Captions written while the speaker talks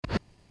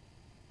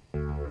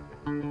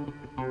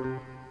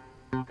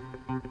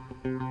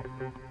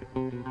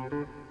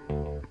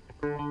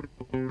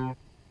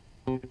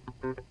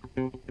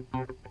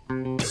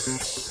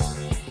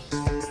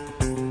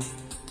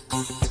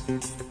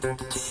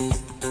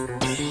Happy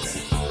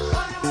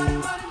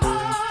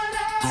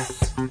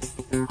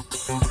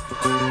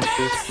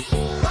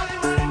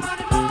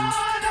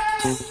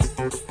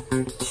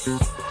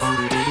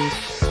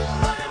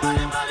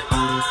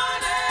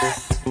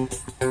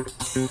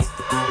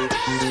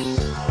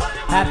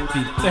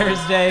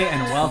Thursday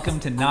and welcome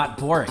to Not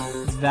Boring.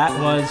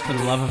 That was For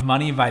the Love of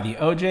Money by the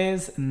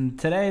OJs, and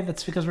today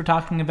that's because we're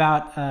talking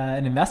about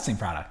an investing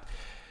product.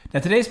 Now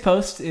today's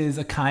post is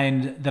a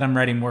kind that I'm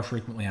writing more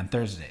frequently on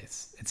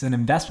Thursdays. It's an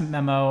investment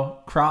memo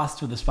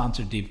crossed with a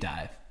sponsored deep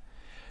dive.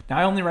 Now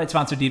I only write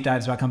sponsored deep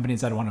dives about companies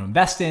that I want to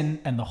invest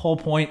in, and the whole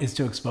point is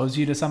to expose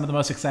you to some of the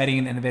most exciting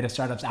and innovative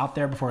startups out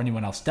there before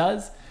anyone else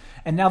does.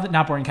 And now that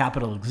Not Boring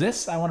Capital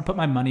exists, I want to put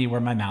my money where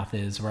my mouth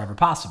is wherever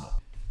possible.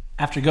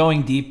 After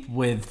going deep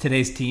with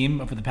today's team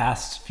over the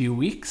past few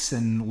weeks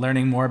and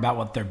learning more about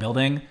what they're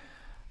building,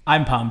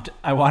 I'm pumped.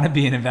 I want to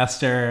be an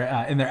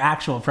investor in their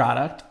actual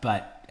product,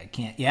 but I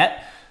can't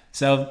yet.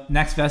 So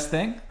next best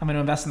thing, I'm going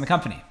to invest in the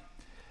company.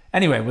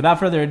 Anyway, without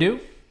further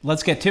ado,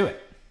 let's get to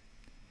it.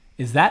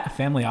 Is that a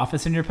family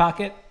office in your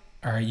pocket,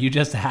 or are you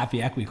just a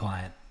happy Equi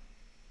client?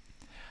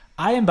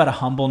 I am but a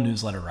humble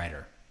newsletter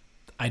writer.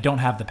 I don't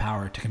have the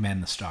power to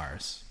command the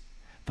stars.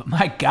 But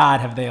my God,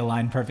 have they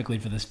aligned perfectly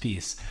for this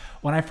piece.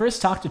 When I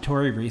first talked to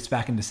Tory Reese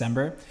back in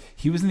December,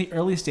 he was in the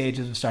early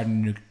stages of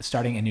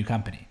starting a new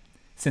company.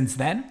 Since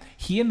then,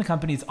 he and the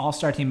company's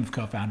all-star team of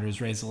co-founders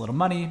raised a little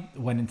money,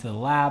 went into the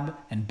lab,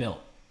 and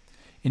built.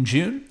 In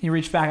June, he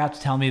reached back out to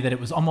tell me that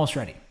it was almost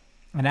ready,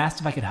 and asked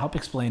if I could help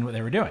explain what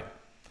they were doing.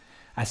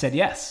 I said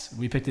yes.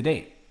 We picked a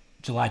date,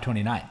 July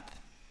 29th.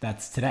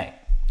 That's today.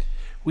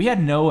 We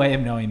had no way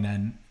of knowing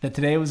then that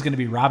today was going to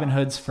be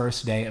Robinhood's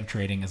first day of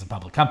trading as a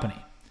public company.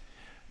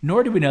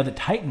 Nor did we know that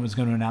Titan was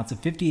going to announce a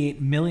 $58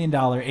 million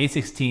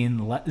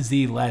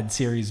A16Z-led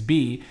Series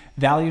B,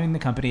 valuing the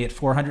company at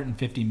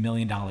 $450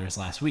 million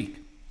last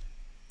week.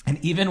 And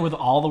even with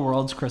all the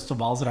world's crystal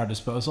balls at our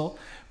disposal,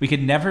 we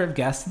could never have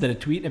guessed that a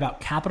tweet about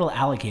capital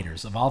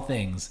allocators, of all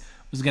things,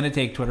 was going to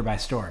take Twitter by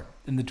storm.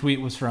 And the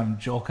tweet was from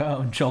Joel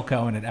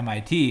Cohen at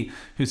MIT,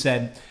 who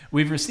said,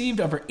 "We've received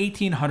over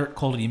 1,800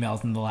 cold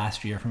emails in the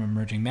last year from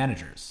emerging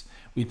managers.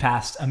 We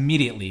passed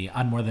immediately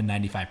on more than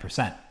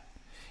 95%.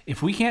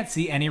 If we can't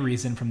see any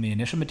reason from the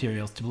initial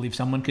materials to believe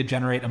someone could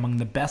generate among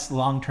the best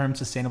long-term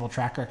sustainable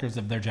track records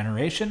of their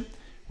generation,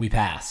 we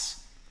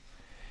pass."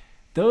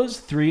 Those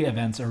three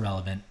events are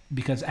relevant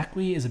because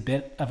Equi is a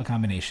bit of a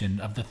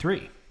combination of the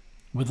three,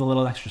 with a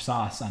little extra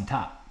sauce on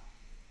top.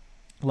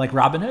 Like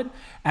Robinhood,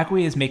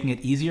 Equi is making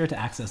it easier to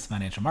access the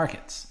financial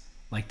markets.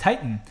 Like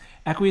Titan,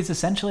 Equi is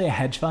essentially a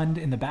hedge fund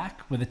in the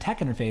back with a tech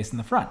interface in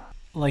the front.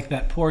 Like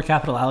that poor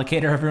capital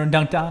allocator everyone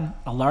dunked on,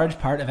 a large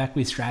part of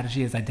Equi's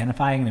strategy is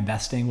identifying and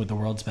investing with the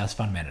world's best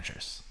fund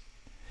managers.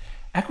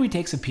 Equi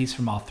takes a piece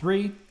from all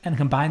three and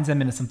combines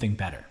them into something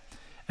better,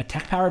 a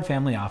tech-powered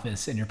family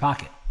office in your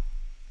pocket.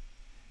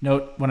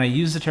 Note, when I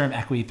use the term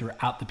Equi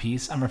throughout the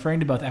piece, I'm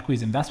referring to both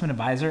Equi's investment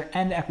advisor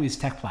and Equi's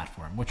tech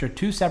platform, which are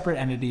two separate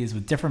entities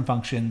with different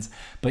functions,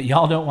 but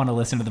y'all don't want to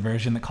listen to the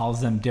version that calls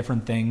them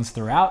different things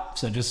throughout,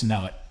 so just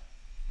know it.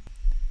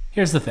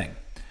 Here's the thing.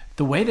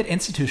 The way that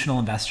institutional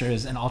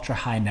investors and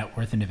ultra-high net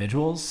worth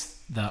individuals,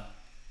 the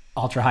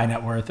ultra-high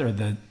net worth or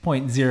the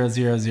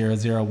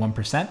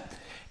 0.00001%,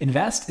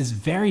 invest is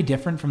very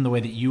different from the way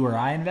that you or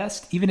I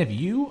invest, even if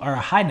you are a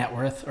high net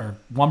worth or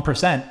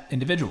 1%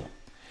 individual.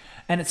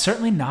 And it's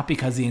certainly not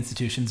because the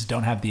institutions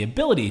don't have the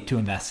ability to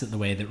invest the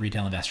way that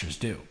retail investors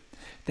do.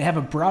 They have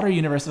a broader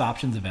universe of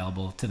options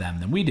available to them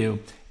than we do,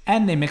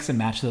 and they mix and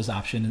match those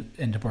options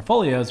into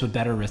portfolios with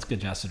better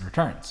risk-adjusted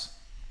returns.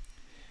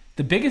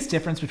 The biggest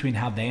difference between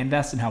how they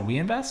invest and how we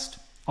invest?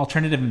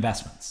 Alternative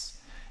investments.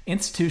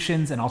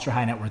 Institutions and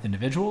ultra-high net worth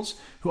individuals,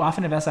 who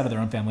often invest out of their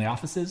own family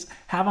offices,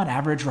 have on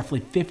average roughly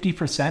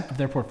 50% of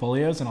their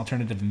portfolios in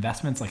alternative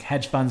investments like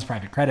hedge funds,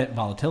 private credit,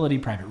 volatility,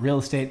 private real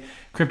estate,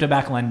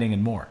 crypto-backed lending,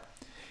 and more.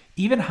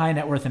 Even high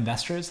net worth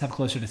investors have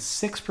closer to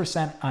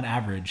 6% on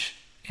average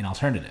in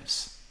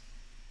alternatives.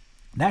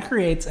 That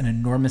creates an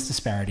enormous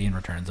disparity in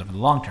returns over the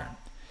long term.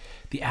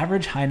 The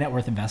average high net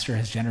worth investor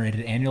has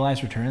generated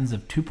annualized returns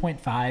of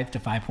 2.5 to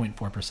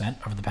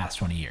 5.4% over the past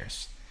 20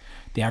 years.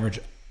 The average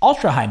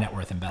ultra high net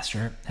worth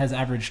investor has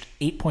averaged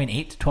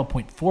 8.8 to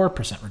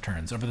 12.4%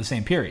 returns over the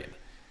same period.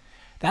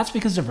 That's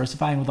because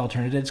diversifying with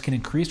alternatives can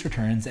increase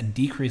returns and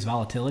decrease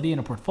volatility in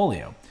a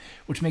portfolio,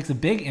 which makes a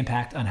big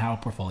impact on how a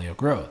portfolio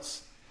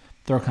grows.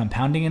 Throw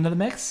compounding into the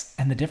mix,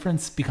 and the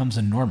difference becomes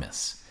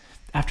enormous.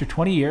 After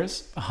 20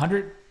 years,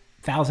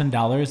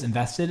 $100,000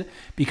 invested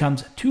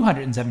becomes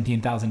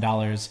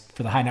 $217,000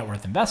 for the high net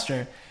worth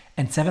investor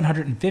and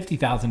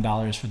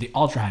 $750,000 for the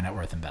ultra high net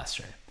worth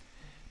investor.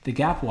 The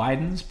gap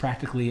widens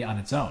practically on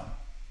its own.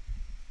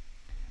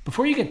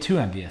 Before you get too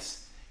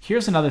envious,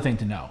 here's another thing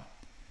to know.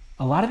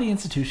 A lot of the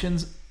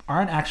institutions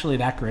aren't actually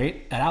that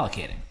great at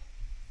allocating.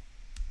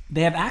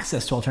 They have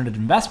access to alternative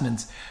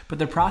investments, but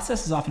their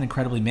process is often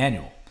incredibly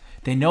manual.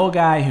 They know a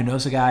guy who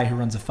knows a guy who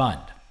runs a fund.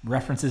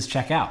 References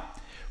check out.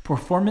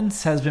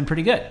 Performance has been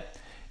pretty good.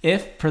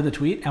 If, per the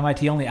tweet,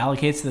 MIT only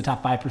allocates to the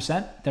top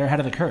 5%, they're ahead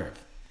of the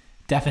curve.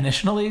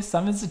 Definitionally,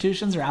 some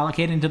institutions are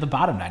allocating to the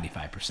bottom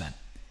 95%.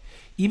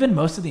 Even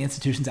most of the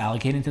institutions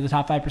allocating to the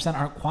top 5%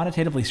 aren't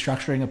quantitatively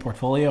structuring a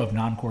portfolio of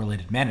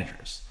non-correlated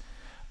managers.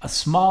 A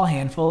small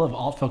handful of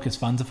alt-focused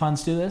funds of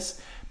funds do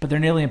this, but they're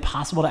nearly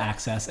impossible to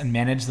access and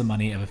manage the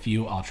money of a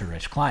few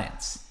ultra-rich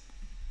clients.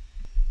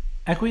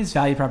 Equi's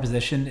value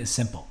proposition is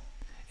simple.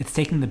 It's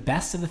taking the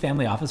best of the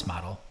family office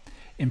model,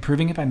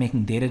 improving it by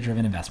making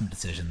data-driven investment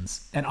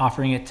decisions, and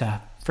offering it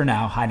to, for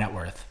now, high net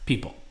worth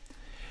people.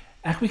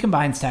 Equi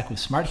combines tech with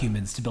smart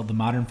humans to build the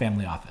modern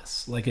family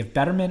office, like if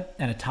Betterment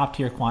and a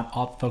top-tier quant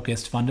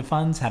alt-focused fund of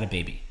funds had a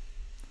baby.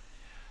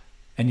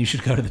 And you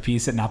should go to the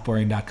piece at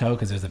notboring.co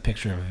because there's a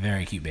picture of a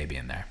very cute baby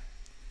in there.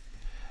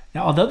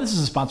 Now, although this is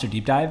a sponsored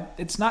deep dive,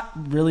 it's not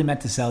really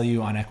meant to sell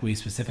you on Equi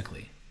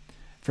specifically.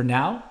 For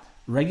now,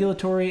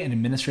 regulatory and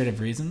administrative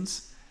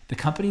reasons, the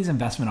company's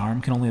investment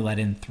arm can only let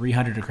in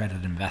 300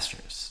 accredited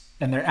investors,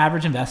 and their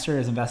average investor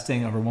is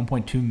investing over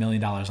 $1.2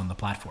 million on the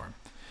platform.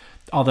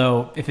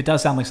 Although, if it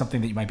does sound like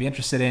something that you might be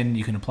interested in,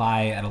 you can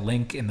apply at a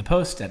link in the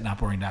post at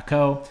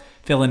notboring.co,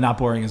 fill in Not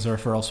Boring as a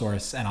referral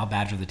source, and I'll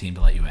badger the team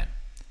to let you in.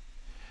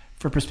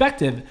 For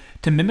perspective,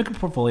 to mimic a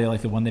portfolio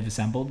like the one they've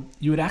assembled,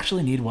 you would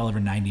actually need well over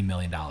 $90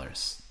 million.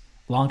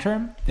 Long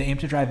term, they aim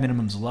to drive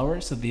minimums lower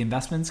so that the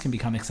investments can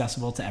become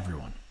accessible to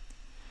everyone.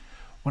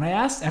 When I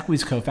asked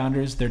Equi's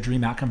co-founders their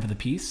dream outcome for the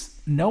piece,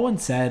 no one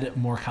said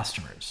more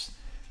customers.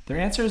 Their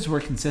answers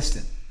were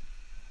consistent.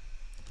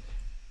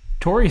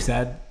 Tori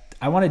said,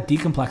 "I want to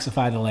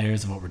decomplexify the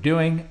layers of what we're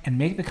doing and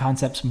make the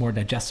concepts more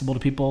digestible to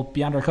people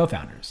beyond our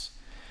co-founders.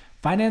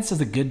 Finance does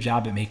a good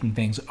job at making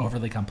things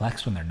overly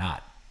complex when they're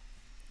not.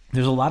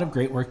 There's a lot of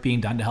great work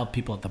being done to help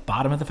people at the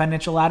bottom of the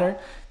financial ladder,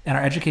 and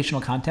our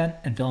educational content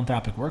and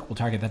philanthropic work will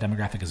target that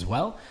demographic as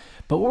well,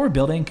 but what we're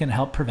building can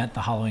help prevent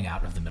the hollowing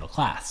out of the middle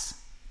class."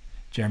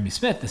 Jeremy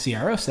Smith, the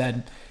CRO,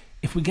 said,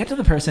 "If we get to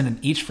the person in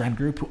each friend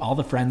group who all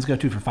the friends go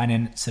to for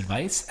finance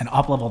advice and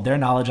up-level their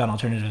knowledge on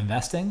alternative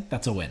investing,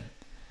 that's a win."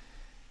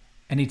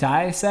 And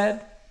Itai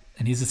said,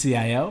 and he's the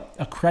CIO,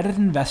 "Accredited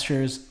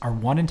investors are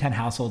 1 in 10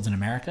 households in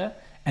America,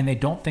 and they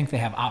don't think they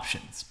have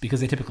options because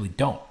they typically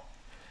don't.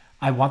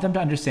 I want them to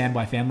understand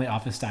why family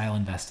office style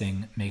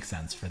investing makes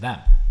sense for them."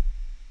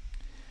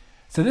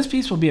 So this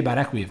piece will be about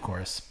Equi, of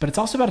course, but it's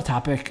also about a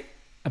topic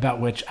about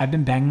which I've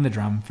been banging the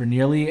drum for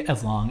nearly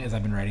as long as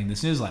I've been writing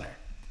this newsletter.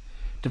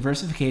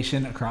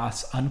 Diversification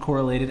across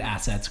uncorrelated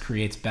assets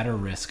creates better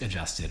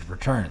risk-adjusted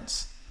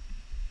returns.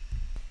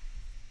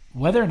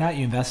 Whether or not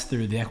you invest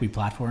through the Equi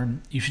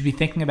platform, you should be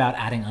thinking about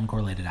adding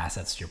uncorrelated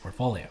assets to your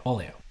portfolio.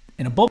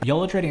 In a bull,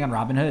 YOLO trading on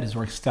Robinhood has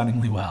worked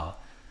stunningly well.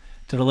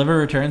 To deliver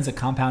returns that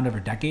compound over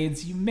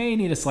decades, you may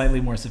need a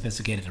slightly more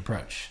sophisticated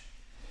approach.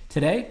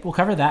 Today, we'll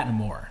cover that and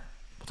more.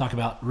 We'll talk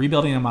about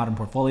rebuilding a modern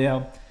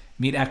portfolio,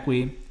 meet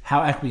Equi,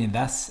 how Equi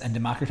invests, and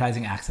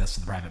democratizing access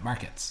to the private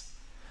markets.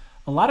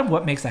 A lot of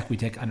what makes Equi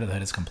tick under the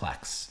hood is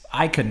complex.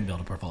 I couldn't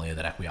build a portfolio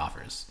that Equi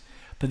offers,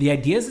 but the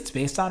ideas it's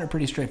based on are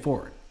pretty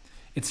straightforward.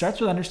 It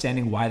starts with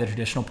understanding why the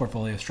traditional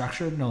portfolio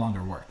structure no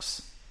longer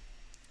works.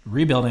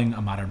 Rebuilding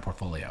a modern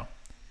portfolio.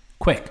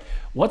 Quick,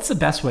 what's the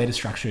best way to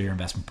structure your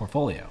investment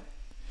portfolio?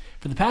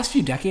 For the past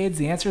few decades,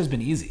 the answer has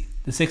been easy.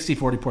 The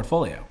 60-40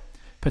 portfolio.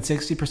 Put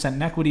 60%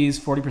 in equities,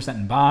 40%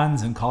 in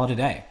bonds, and call it a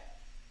day.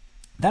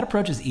 That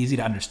approach is easy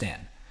to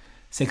understand.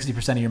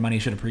 60% of your money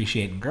should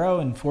appreciate and grow,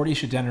 and 40%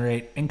 should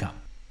generate income.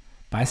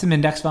 Buy some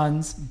index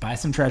funds, buy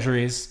some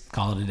treasuries,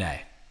 call it a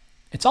day.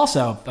 It's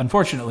also,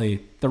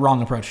 unfortunately, the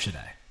wrong approach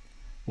today.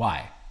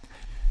 Why?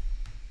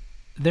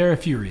 There are a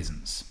few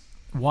reasons.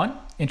 1,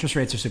 interest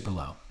rates are super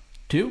low.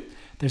 2,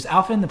 there's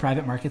alpha in the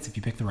private markets if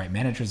you pick the right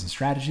managers and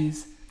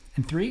strategies.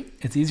 And 3,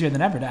 it's easier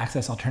than ever to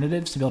access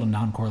alternatives to build a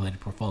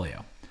non-correlated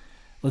portfolio.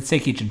 Let's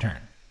take each in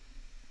turn.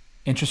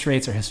 Interest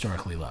rates are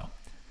historically low.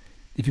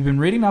 If you've been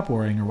reading Not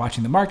Boring or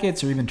watching the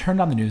markets or even turned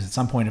on the news at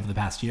some point over the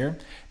past year,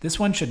 this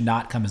one should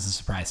not come as a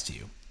surprise to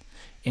you.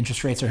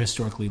 Interest rates are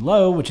historically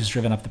low, which has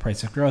driven up the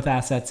price of growth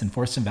assets and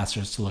forced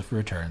investors to look for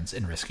returns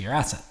in riskier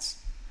assets.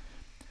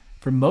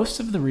 For most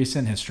of the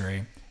recent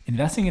history,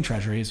 investing in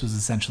treasuries was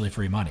essentially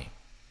free money.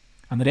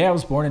 On the day I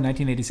was born in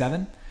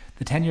 1987,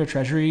 the 10-year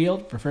treasury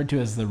yield, referred to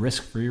as the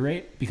risk-free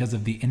rate because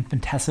of the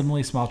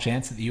infinitesimally small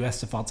chance that the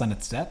U.S. defaults on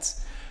its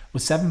debts,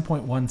 was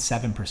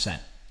 7.17%.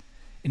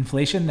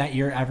 Inflation that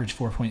year averaged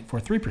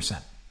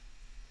 4.43%.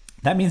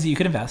 That means that you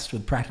could invest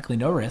with practically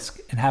no risk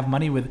and have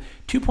money with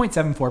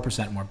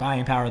 2.74% more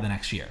buying power the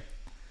next year.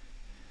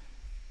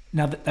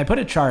 Now, I put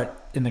a chart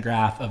in the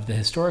graph of the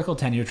historical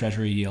 10-year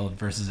treasury yield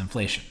versus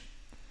inflation.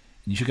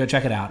 You should go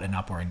check it out at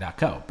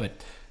notboring.co.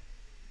 But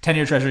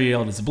 10-year treasury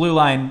yield is a blue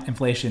line,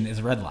 inflation is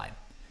a red line.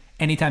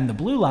 Anytime the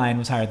blue line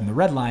was higher than the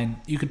red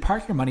line, you could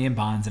park your money in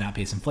bonds and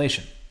outpace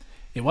inflation.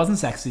 It wasn't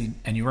sexy,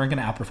 and you weren't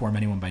going to outperform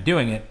anyone by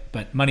doing it,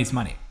 but money's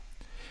money.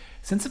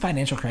 Since the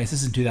financial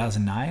crisis in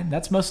 2009,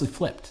 that's mostly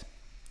flipped.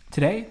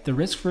 Today, the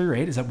risk-free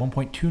rate is at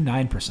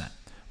 1.29%,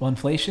 while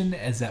inflation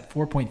is at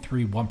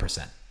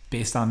 4.31%,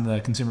 based on the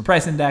consumer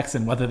price index,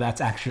 and whether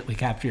that's actually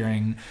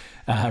capturing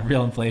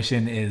real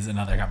inflation is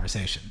another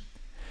conversation.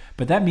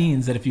 But that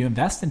means that if you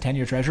invest in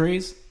 10-year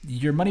treasuries,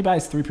 your money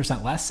buys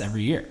 3% less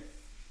every year.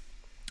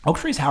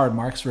 Oaktree's Howard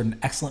Marks wrote an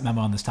excellent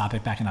memo on this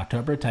topic back in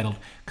October titled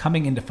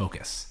Coming into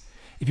Focus.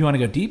 If you want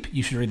to go deep,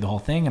 you should read the whole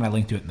thing, and I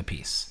linked to it in the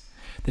piece.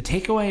 The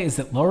takeaway is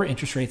that lower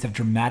interest rates have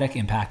dramatic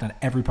impact on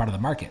every part of the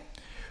market.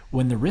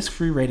 When the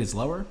risk-free rate is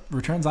lower,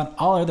 returns on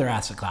all other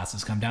asset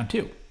classes come down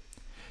too.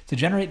 To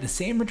generate the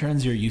same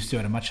returns you're used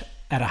to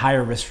at a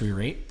higher risk-free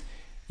rate,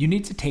 you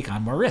need to take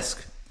on more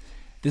risk.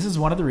 This is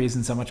one of the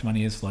reasons so much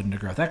money has flowed into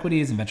growth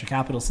equities and venture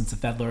capital since the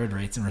Fed lowered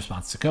rates in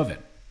response to COVID.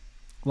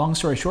 Long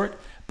story short,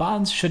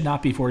 bonds should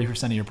not be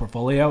 40% of your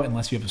portfolio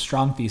unless you have a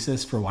strong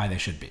thesis for why they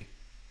should be.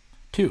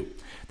 2,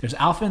 there's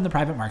alpha in the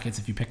private markets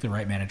if you pick the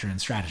right manager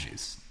and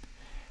strategies.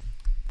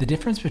 The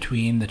difference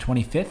between the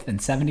 25th and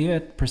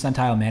 70th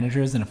percentile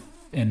managers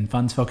in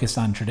funds focused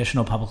on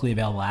traditional publicly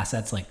available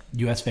assets like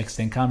U.S. fixed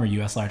income or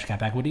U.S. large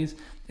cap equities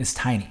is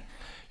tiny.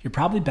 You're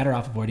probably better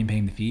off avoiding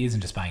paying the fees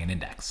and just buying an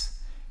index.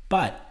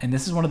 But, and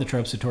this is one of the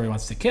tropes Satori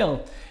wants to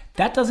kill,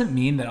 that doesn't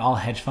mean that all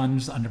hedge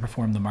funds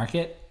underperform the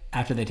market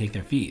after they take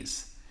their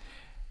fees.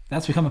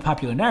 That's become a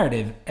popular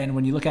narrative, and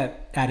when you look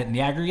at it in the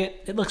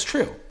aggregate, it looks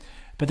true.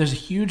 But there's a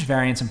huge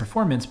variance in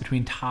performance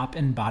between top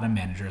and bottom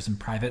managers in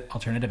private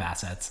alternative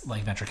assets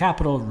like venture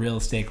capital, real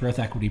estate, growth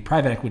equity,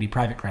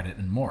 private credit,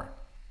 and more.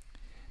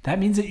 That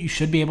means that you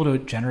should be able to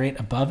generate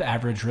above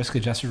average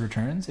risk-adjusted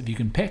returns if you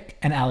can pick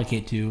and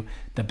allocate to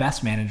the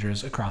best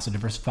managers across a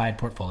diversified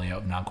portfolio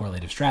of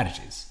non-correlative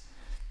strategies.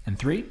 And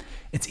 3,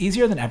 it's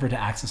easier than ever to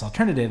access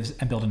alternatives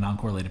and build a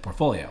non-correlated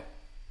portfolio.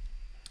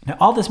 Now,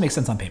 all this makes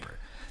sense on paper.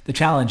 The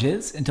challenge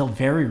is, until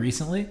very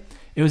recently,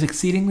 it was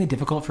exceedingly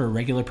difficult for a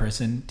regular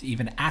person to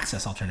even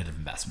access alternative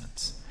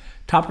investments.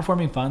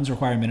 Top-performing funds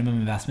require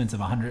minimum investments of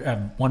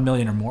 $1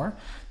 million or more,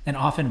 and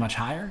often much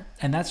higher,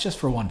 and that's just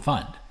for one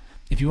fund.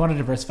 If you want to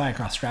diversify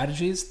across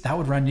strategies, that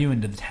would run you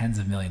into the tens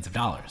of millions of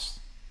dollars.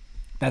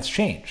 That's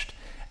changed.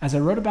 As I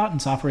wrote about in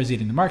Software is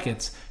Eating the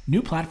Markets,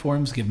 new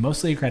platforms give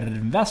mostly accredited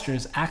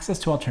investors access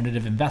to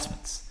alternative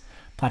investments.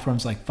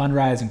 Platforms like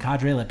Fundrise and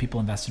Cadre let people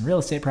invest in real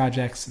estate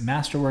projects,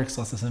 Masterworks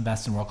lets us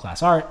invest in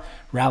world-class art,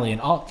 Rally and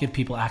Alt give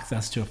people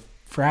access to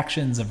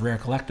fractions of rare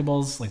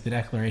collectibles like the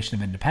Declaration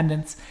of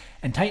Independence,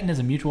 and Titan is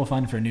a mutual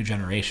fund for a new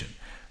generation,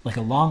 like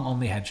a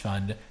long-only hedge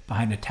fund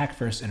behind a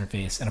tech-first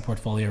interface and a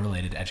portfolio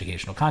related to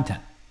educational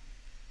content.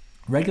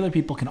 Regular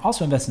people can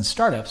also invest in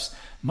startups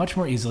much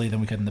more easily than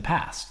we could in the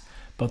past,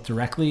 both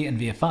directly and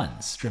via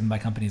funds, driven by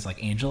companies like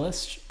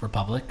AngelList,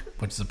 Republic,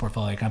 which is a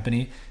portfolio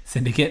company,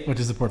 Syndicate, which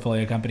is a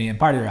portfolio company, and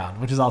Party Round,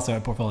 which is also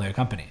a portfolio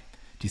company.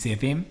 Do you see a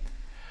theme?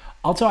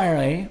 Alto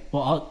IRA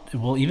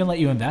will even let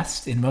you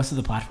invest in most of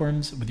the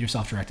platforms with your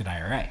self-directed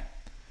IRA.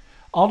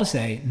 All to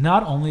say,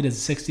 not only does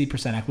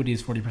 60%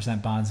 equities,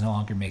 40% bonds no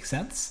longer make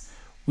sense,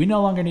 we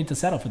no longer need to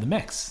settle for the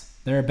mix.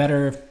 There are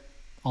better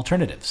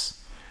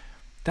alternatives.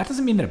 That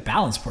doesn't mean that a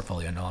balanced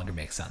portfolio no longer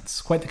makes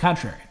sense. Quite the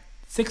contrary.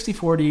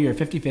 60-40 or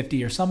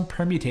 50-50 or some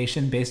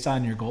permutation based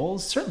on your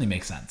goals certainly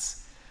makes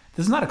sense.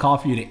 This is not a call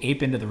for you to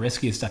ape into the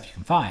riskiest stuff you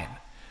can find.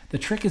 The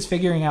trick is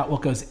figuring out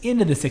what goes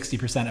into the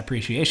 60%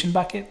 appreciation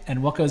bucket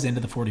and what goes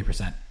into the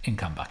 40%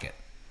 income bucket.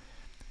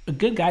 A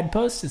good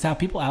guidepost is how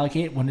people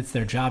allocate when it's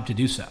their job to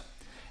do so,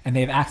 and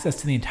they have access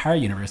to the entire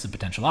universe of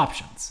potential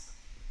options.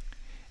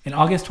 In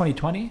August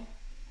 2020,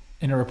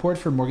 in a report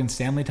for Morgan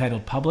Stanley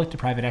titled Public to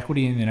Private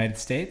Equity in the United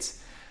States,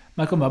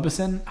 Michael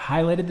Mauboussin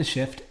highlighted the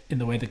shift in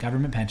the way that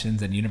government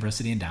pensions and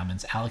university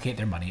endowments allocate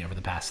their money over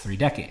the past 3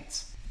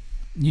 decades.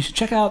 You should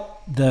check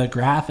out the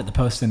graph at the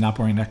post in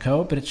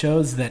notboring.co, but it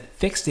shows that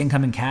fixed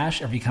income and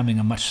cash are becoming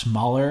a much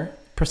smaller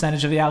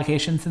percentage of the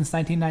allocation since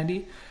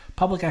 1990.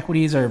 Public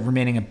equities are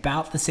remaining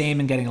about the same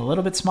and getting a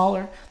little bit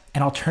smaller,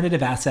 and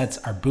alternative assets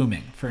are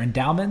booming. For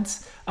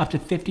endowments, up to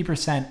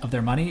 50% of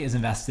their money is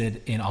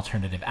invested in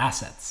alternative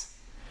assets.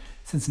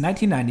 Since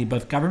 1990,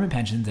 both government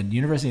pensions and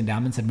university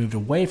endowments have moved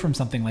away from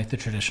something like the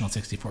traditional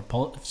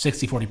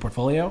 60-40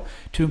 portfolio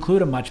to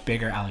include a much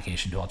bigger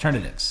allocation to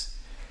alternatives.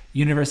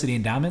 University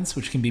endowments,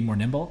 which can be more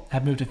nimble,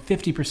 have moved to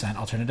 50%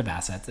 alternative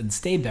assets and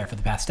stayed there for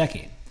the past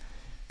decade.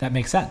 That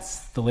makes sense.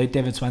 The late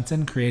David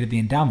Swensen created the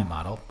endowment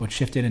model, which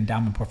shifted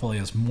endowment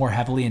portfolios more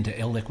heavily into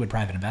illiquid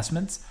private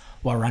investments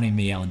while running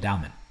the Yale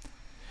Endowment.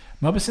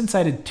 Mauboussin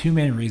cited 2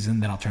 main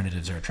reasons that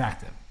alternatives are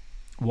attractive.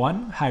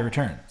 1, high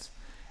returns.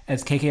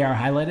 As KKR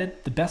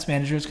highlighted, the best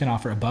managers can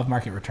offer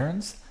above-market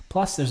returns,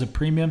 plus there's a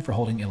premium for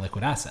holding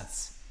illiquid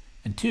assets.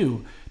 And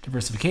 2,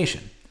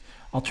 diversification.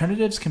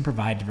 Alternatives can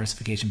provide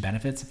diversification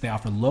benefits if they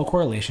offer low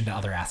correlation to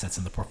other assets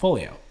in the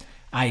portfolio,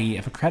 i.e.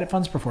 if a credit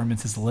fund's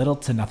performance has little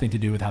to nothing to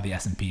do with how the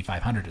S&P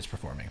 500 is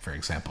performing, for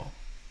example.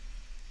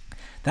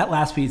 That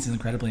last piece is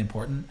incredibly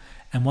important,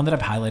 and one that I've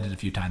highlighted a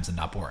few times and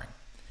not boring.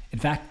 In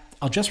fact,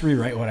 I'll just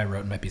rewrite what I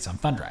wrote in my piece on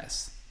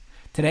Fundrise.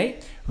 Today,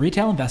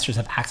 retail investors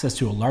have access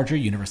to a larger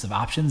universe of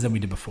options than we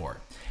did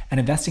before, and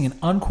investing in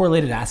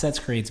uncorrelated assets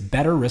creates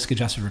better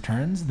risk-adjusted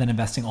returns than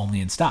investing only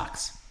in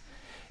stocks.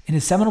 In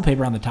his seminal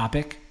paper on the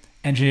topic,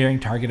 Engineering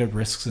Targeted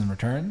Risks and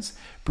Returns,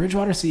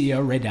 Bridgewater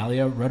CEO Ray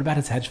Dalio wrote about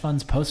his hedge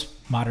fund's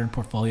postmodern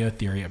portfolio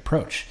theory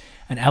approach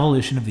an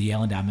evolution of the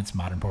Yale Endowment's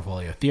modern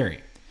portfolio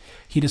theory.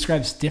 He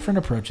describes different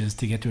approaches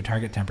to get to a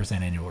target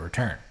 10% annual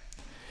return.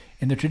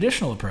 In the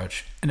traditional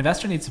approach, an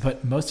investor needs to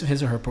put most of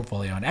his or her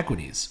portfolio in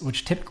equities,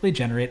 which typically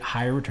generate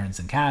higher returns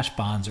than cash,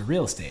 bonds, or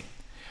real estate,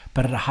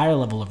 but at a higher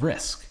level of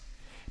risk.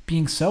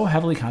 Being so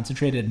heavily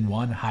concentrated in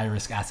one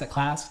high-risk asset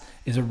class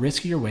is a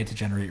riskier way to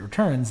generate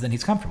returns than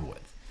he's comfortable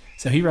with.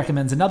 So he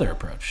recommends another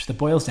approach that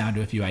boils down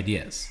to a few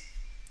ideas.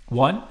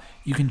 1,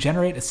 you can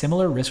generate a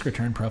similar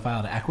risk-return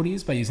profile to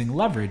equities by using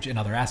leverage in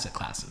other asset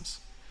classes.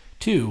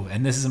 2,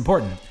 and this is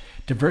important,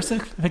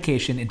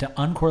 diversification into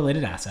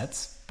uncorrelated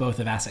assets, both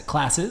of asset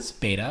classes,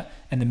 beta,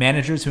 and the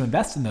managers who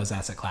invest in those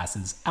asset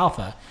classes,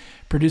 alpha,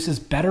 produces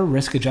better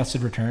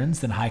risk-adjusted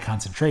returns than high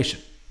concentration.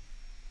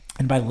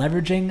 And by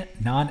leveraging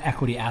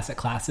non-equity asset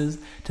classes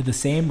to the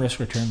same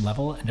risk-return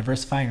level and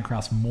diversifying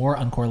across more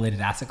uncorrelated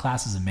asset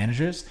classes and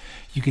managers,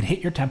 you can hit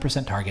your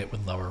 10% target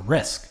with lower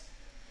risk.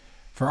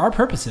 For our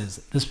purposes,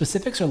 the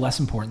specifics are less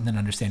important than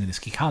understanding this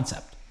key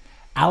concept.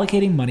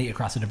 Allocating money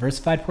across a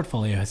diversified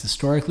portfolio has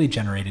historically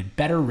generated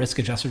better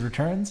risk-adjusted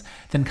returns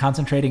than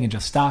concentrating in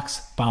just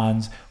stocks,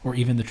 bonds, or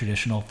even the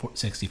traditional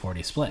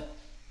 60-40 split.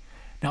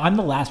 Now, I'm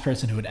the last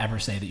person who would ever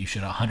say that you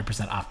should 100%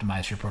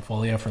 optimize your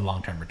portfolio for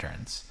long-term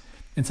returns.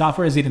 In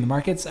Software is Eating the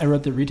Markets, I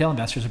wrote that retail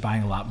investors are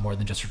buying a lot more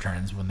than just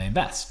returns when they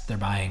invest. They're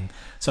buying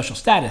social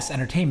status,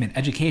 entertainment,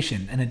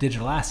 education, and a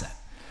digital asset.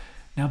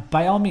 Now,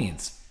 by all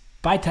means,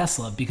 buy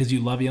Tesla because you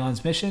love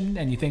Elon's mission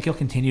and you think he'll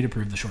continue to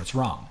prove the shorts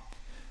wrong.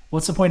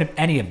 What's the point of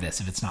any of this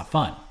if it's not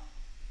fun?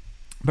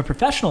 But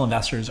professional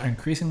investors are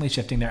increasingly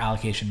shifting their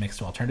allocation mix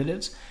to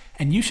alternatives,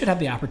 and you should have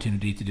the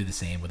opportunity to do the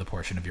same with a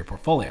portion of your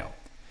portfolio.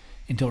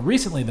 Until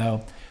recently,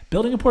 though,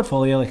 building a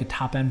portfolio like a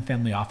top-end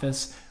family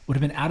office would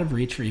have been out of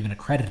reach for even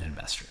accredited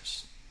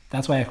investors.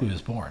 That's why Equi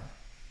was born.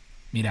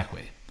 Meet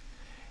Equi.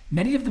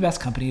 Many of the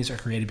best companies are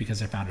created because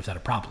their founders had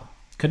a problem,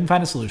 couldn't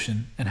find a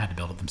solution, and had to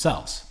build it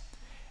themselves.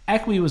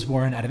 Equi was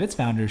born out of its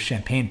founder's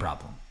champagne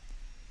problem.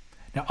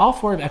 Now, all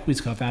 4 of Equi's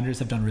co-founders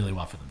have done really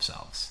well for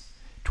themselves.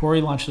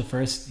 Tori launched the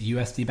first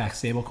USD-backed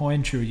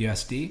stablecoin,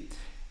 TrueUSD,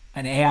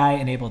 an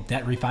AI-enabled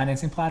debt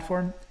refinancing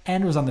platform,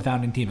 and was on the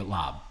founding team at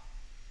Lob.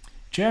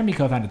 Jeremy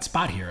co-founded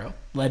Spot Hero,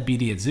 led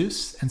BD at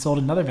Zeus, and sold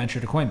another venture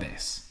to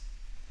Coinbase.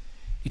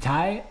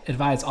 Itai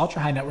advised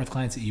ultra-high net worth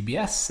clients at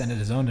UBS and at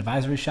his own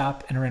advisory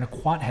shop, and ran a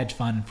quant hedge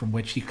fund from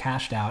which he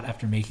cashed out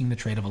after making the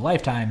trade of a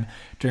lifetime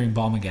during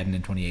Bullmageddon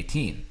in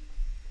 2018.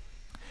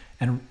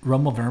 And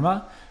Romil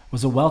Verma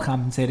was a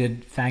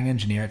well-compensated FANG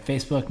engineer at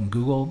Facebook and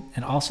Google,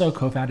 and also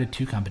co-founded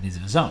 2 companies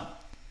of his own.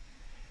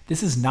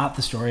 This is not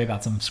the story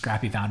about some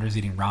scrappy founders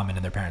eating ramen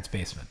in their parents'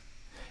 basement.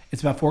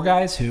 It's about 4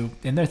 guys who,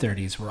 in their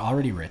 30s, were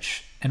already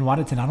rich and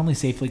wanted to not only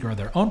safely grow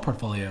their own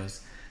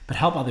portfolios, but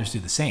help others do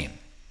the same.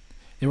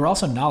 They were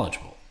also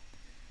knowledgeable.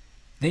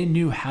 They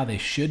knew how they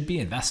should be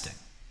investing.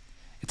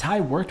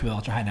 Itai worked with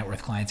ultra-high net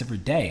worth clients every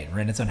day and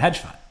ran its own hedge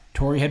fund.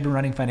 Tori had been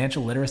running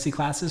financial literacy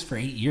classes for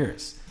 8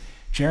 years.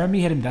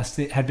 Jeremy had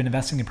been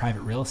investing in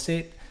private real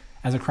estate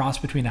as a cross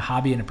between a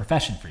hobby and a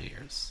profession for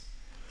years.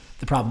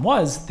 The problem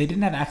was they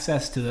didn't have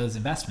access to those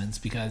investments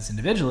because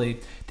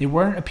individually they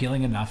weren't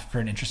appealing enough for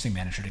an interesting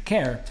manager to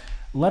care,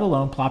 let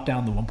alone plop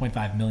down the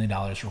 $1.5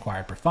 million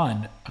required per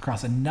fund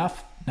across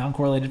enough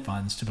non-correlated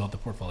funds to build the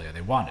portfolio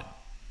they wanted.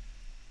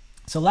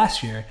 So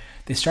last year,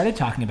 they started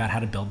talking about how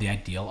to build the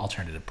ideal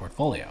alternative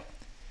portfolio.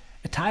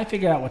 Itai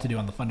figured out what to do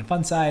on the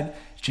fund-to-fund side,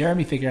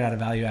 Jeremy figured out a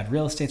value-add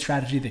real estate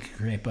strategy that could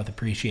create both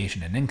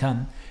appreciation and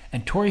income,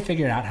 and Tori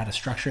figured out how to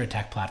structure a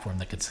tech platform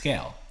that could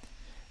scale.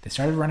 They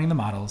started running the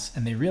models,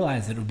 and they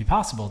realized that it would be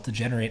possible to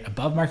generate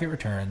above-market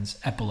returns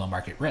at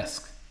below-market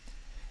risk.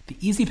 The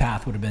easy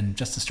path would have been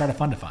just to start a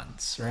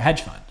fund-to-funds, or a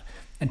hedge fund,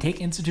 and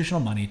take institutional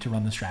money to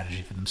run the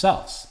strategy for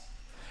themselves.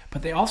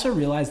 But they also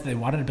realized that they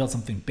wanted to build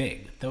something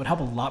big that would help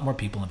a lot more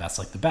people invest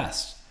like the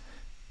best.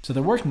 So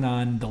they're working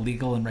on the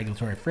legal and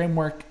regulatory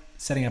framework,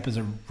 setting up as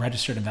a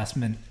registered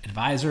investment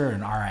advisor, or an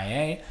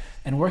RIA,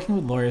 and working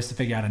with lawyers to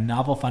figure out a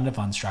novel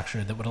fund-to-fund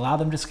structure that would allow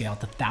them to scale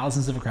to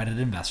thousands of accredited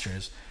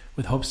investors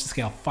with hopes to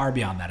scale far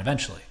beyond that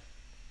eventually.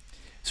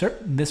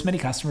 Certain this many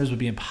customers would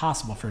be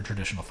impossible for a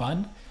traditional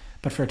fund,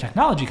 but for a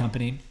technology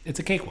company, it's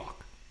a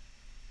cakewalk.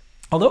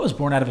 Although it was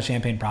born out of a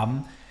champagne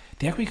problem,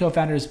 the Equi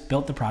co-founders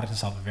built the product to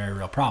solve a very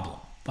real problem,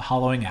 the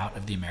hollowing out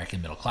of the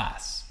American middle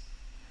class.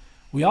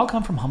 We all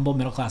come from humble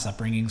middle-class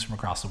upbringings from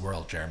across the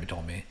world, Jeremy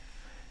told me.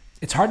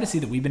 It's hard to see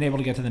that we've been able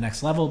to get to the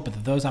next level, but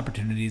that those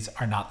opportunities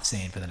are not the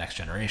same for the next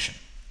generation.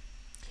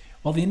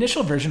 While the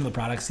initial version of the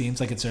product seems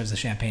like it serves a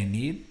champagne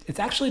need, it's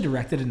actually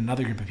directed at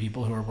another group of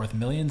people who are worth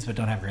millions but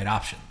don't have great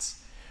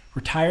options.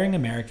 Retiring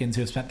Americans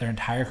who have spent their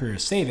entire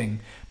careers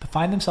saving, but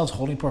find themselves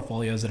holding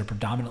portfolios that are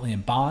predominantly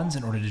in bonds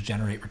in order to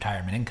generate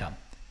retirement income.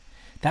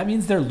 That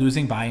means they're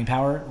losing buying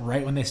power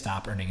right when they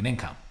stop earning an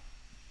income.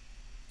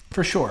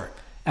 For sure,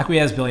 Equi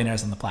has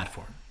billionaires on the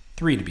platform,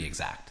 3 to be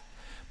exact.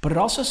 But it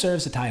also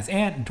serves Itai's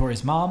aunt and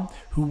Tori's mom,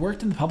 who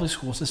worked in the public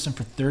school system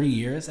for 30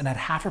 years and had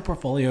half her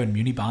portfolio in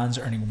muni bonds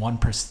earning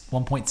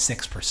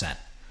 1.6%.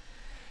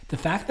 The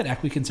fact that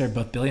Equi can serve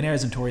both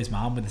billionaires and Tori's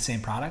mom with the same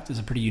product is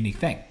a pretty unique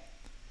thing.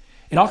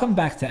 It all comes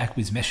back to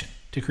Equi's mission,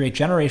 to create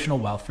generational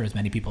wealth for as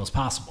many people as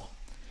possible.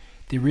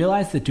 They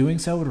realized that doing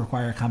so would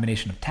require a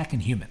combination of tech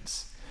and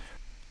humans.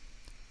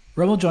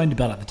 Rommel joined to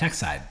build out the tech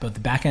side, both the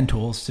back-end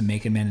tools to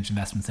make and manage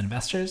investments and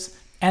investors,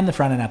 and the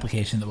front-end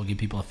application that will give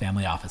people a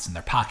family office in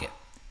their pocket.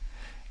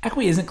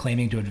 Equi isn't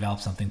claiming to have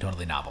developed something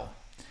totally novel.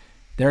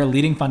 They're a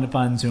leading fund of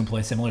funds who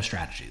employ similar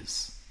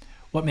strategies.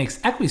 What makes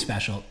Equi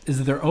special is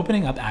that they're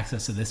opening up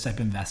access to this type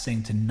of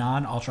investing to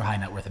non-ultra-high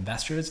net worth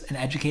investors and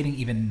educating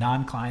even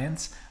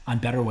non-clients on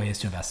better ways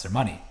to invest their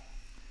money.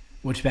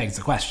 Which begs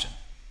the question,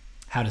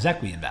 how does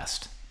Equi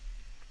invest?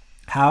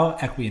 How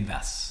Equi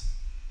invests.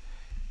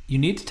 You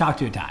need to talk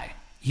to Itai.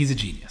 He's a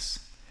genius.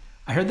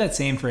 I heard that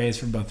same phrase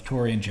from both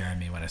Tori and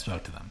Jeremy when I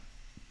spoke to them.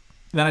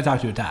 Then I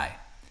talked to Itai.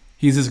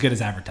 He's as good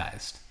as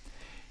advertised.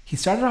 He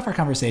started off our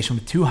conversation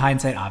with two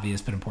hindsight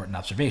obvious but important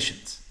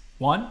observations.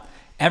 One,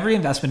 every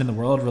investment in the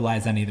world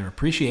relies on either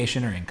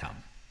appreciation or income.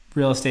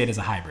 Real estate is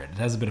a hybrid. It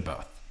has a bit of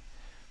both.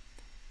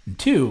 And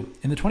two,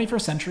 in the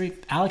 21st century,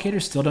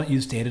 allocators still don't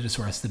use data to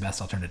source the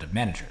best alternative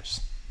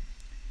managers.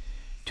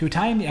 To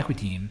Itai and the Equi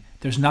team,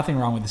 there's nothing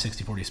wrong with the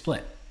 60-40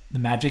 split. The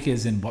magic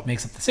is in what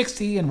makes up the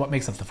 60 and what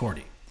makes up the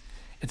 40.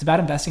 It's about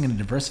investing in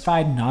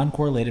diversified,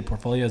 non-correlated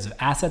portfolios of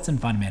assets and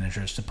fund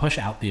managers to push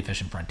out the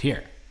efficient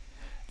frontier.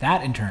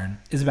 That, in turn,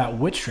 is about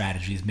which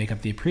strategies make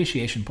up the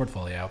appreciation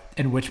portfolio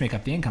and which make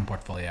up the income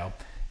portfolio,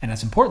 and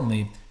as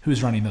importantly,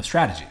 who's running those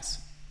strategies.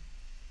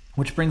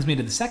 Which brings me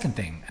to the second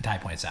thing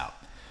Itai points out,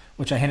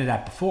 which I hinted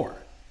at before.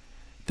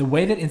 The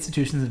way that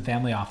institutions and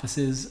family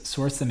offices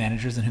source the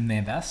managers in whom they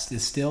invest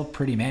is still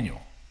pretty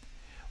manual.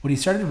 When he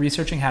started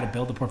researching how to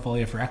build a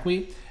portfolio for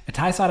Equi,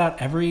 Itai sought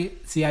out every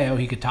CIO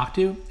he could talk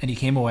to, and he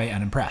came away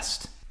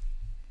unimpressed.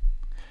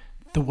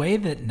 The way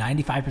that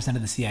 95%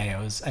 of the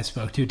CIOs I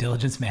spoke to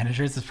diligence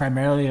managers is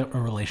primarily a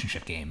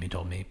relationship game, he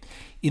told me.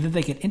 Either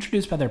they get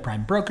introduced by their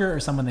prime broker or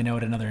someone they know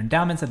at another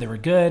endowment said they were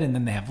good, and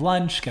then they have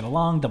lunch, get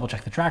along, double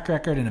check the track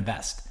record, and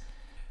invest.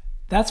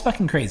 That's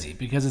fucking crazy,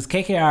 because as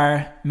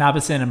KKR,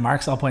 Mabison, and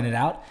Marx all pointed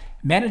out,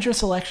 manager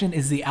selection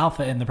is the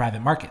alpha in the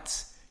private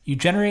markets. You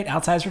generate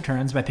outsized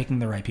returns by picking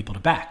the right people to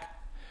back.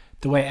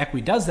 The way Equi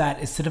does that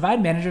is to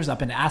divide managers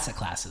up into asset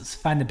classes,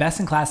 find the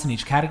best in class in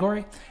each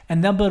category,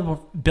 and then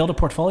build a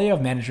portfolio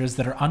of managers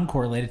that are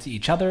uncorrelated to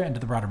each other and to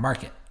the broader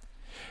market.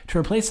 To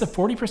replace the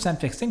 40%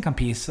 fixed income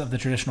piece of the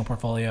traditional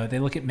portfolio, they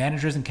look at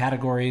managers in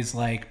categories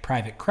like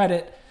private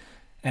credit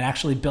and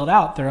actually build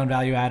out their own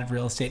value-added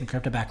real estate and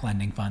crypto-backed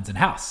lending funds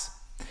in-house.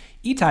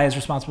 Itai is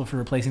responsible for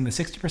replacing the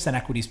 60%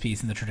 equities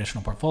piece in the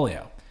traditional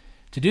portfolio.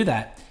 To do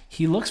that,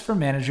 he looks for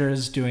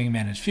managers doing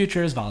managed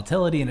futures,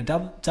 volatility, and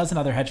a dozen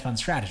other hedge fund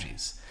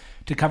strategies.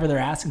 To cover their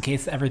ass in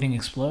case everything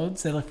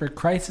explodes, they look for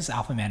crisis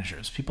alpha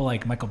managers, people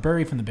like Michael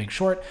Burry from The Big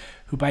Short,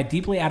 who buy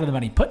deeply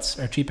out-of-the-money puts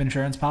or cheap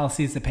insurance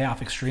policies that pay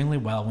off extremely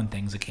well when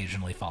things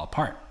occasionally fall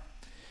apart.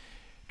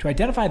 To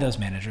identify those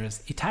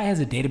managers, Itai has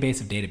a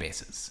database of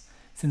databases.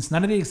 Since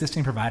none of the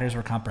existing providers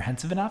were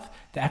comprehensive enough,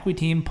 the Equi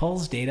team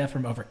pulls data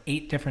from over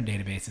 8 different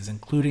databases,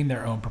 including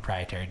their own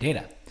proprietary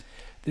data.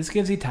 This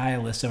gives Itai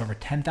a list of over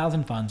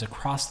 10,000 funds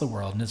across the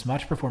world and as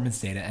much performance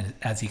data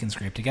as he can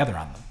scrape together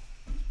on them.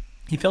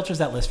 He filters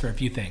that list for a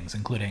few things,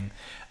 including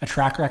a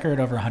track record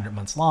over 100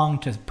 months long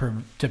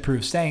to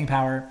prove staying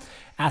power,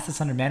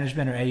 assets under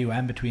management or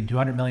AUM between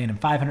 200 million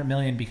and 500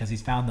 million because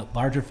he's found that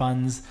larger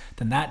funds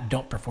than that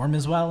don't perform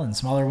as well and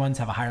smaller ones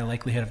have a higher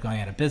likelihood of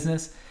going out of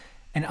business,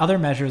 and other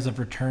measures of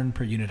return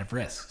per unit of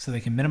risk so they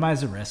can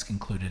minimize the risk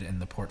included in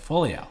the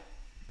portfolio.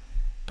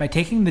 By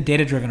taking the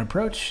data-driven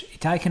approach,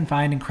 Itai can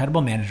find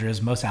incredible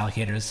managers most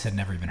allocators had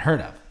never even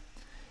heard of.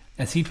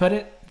 As he put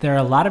it, there are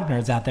a lot of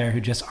nerds out there who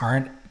just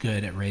aren't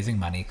good at raising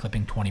money,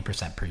 clipping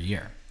 20% per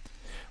year.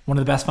 One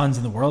of the best funds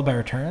in the world by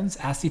returns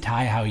asked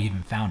Itai how he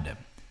even found him.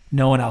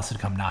 No one else had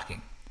come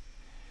knocking.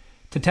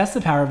 To test the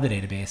power of the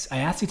database, I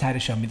asked Itai to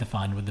show me the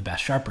fund with the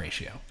best Sharpe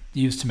ratio,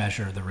 used to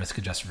measure the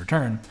risk-adjusted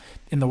return,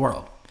 in the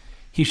world.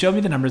 He showed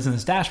me the numbers in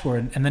his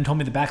dashboard and then told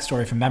me the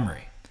backstory from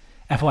memory.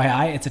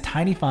 FYI, it's a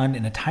tiny fund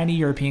in a tiny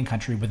European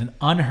country with an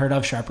unheard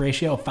of Sharpe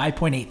ratio of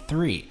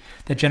 5.83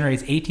 that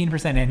generates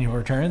 18% annual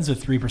returns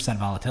with 3%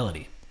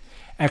 volatility.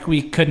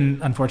 Equi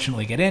couldn't,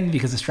 unfortunately, get in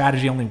because the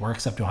strategy only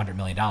works up to $100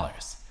 million.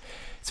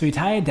 So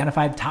Itai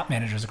identified top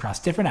managers across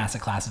different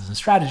asset classes and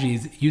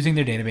strategies using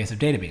their database of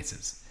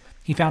databases.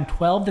 He found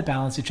 12 that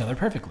balanced each other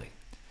perfectly.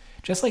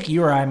 Just like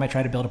you or I might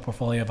try to build a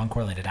portfolio of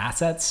uncorrelated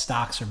assets,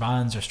 stocks or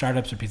bonds or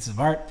startups or pieces of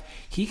art,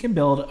 he can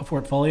build a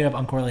portfolio of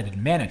uncorrelated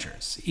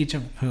managers, each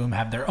of whom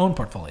have their own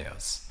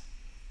portfolios.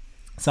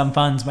 Some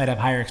funds might have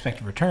higher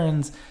expected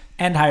returns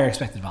and higher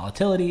expected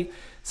volatility.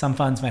 Some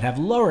funds might have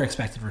lower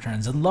expected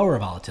returns and lower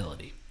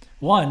volatility.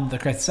 One, the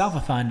Crisis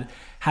Alpha Fund,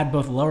 had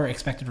both lower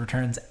expected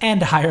returns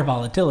and higher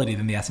volatility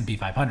than the S&P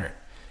 500.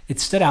 It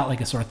stood out like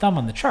a sore thumb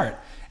on the chart,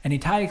 and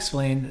Itai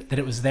explained that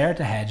it was there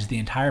to hedge the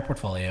entire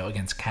portfolio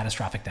against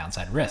catastrophic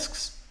downside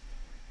risks.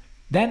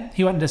 Then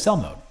he went into sell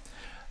mode.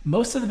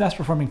 Most of the best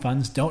performing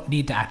funds don't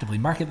need to actively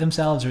market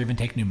themselves or even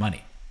take new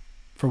money.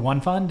 For one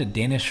fund, a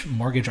Danish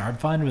mortgage arb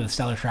fund with a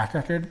stellar track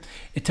record,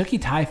 it took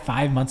Itai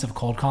 5 months of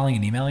cold calling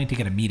and emailing to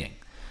get a meeting.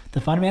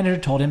 The fund manager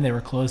told him they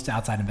were closed to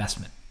outside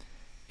investment.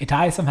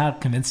 Itai somehow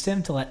convinced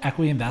him to let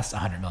Equi invest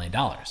 $100 million.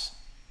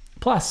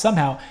 Plus,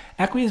 somehow,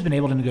 Equi has been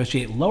able to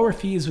negotiate lower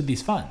fees with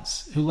these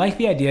funds, who like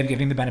the idea of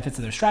giving the benefits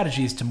of their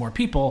strategies to more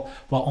people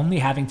while only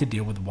having to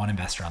deal with one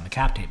investor on the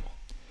cap table.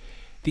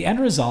 The end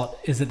result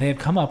is that they have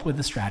come up with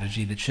a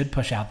strategy that should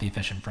push out the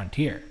efficient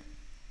frontier.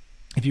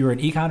 If you were an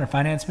econ or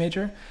finance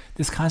major,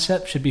 this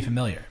concept should be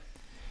familiar.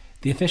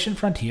 The efficient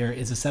frontier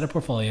is a set of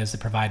portfolios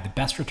that provide the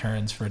best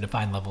returns for a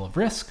defined level of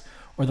risk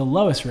or the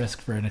lowest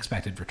risk for an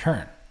expected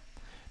return.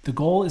 The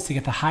goal is to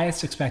get the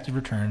highest expected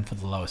return for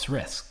the lowest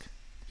risk.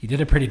 He did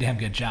a pretty damn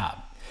good job.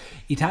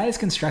 Itai has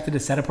constructed a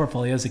set of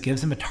portfolios that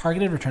gives him a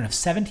targeted return of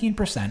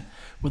 17%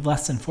 with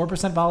less than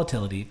 4%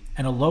 volatility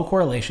and a low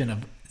correlation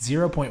of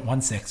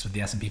 0.16 with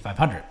the S&P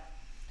 500.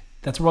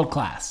 That's world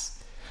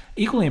class.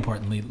 Equally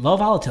importantly, low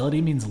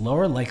volatility means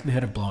lower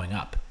likelihood of blowing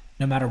up,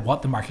 no matter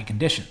what the market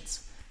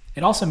conditions.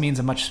 It also means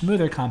a much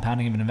smoother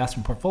compounding of an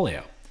investment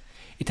portfolio.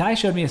 Itai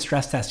showed me a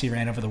stress test he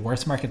ran over the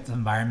worst market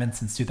environment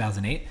since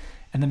 2008,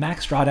 and the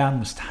max drawdown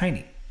was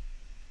tiny.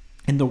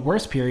 In the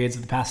worst periods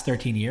of the past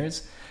 13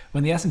 years,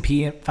 when the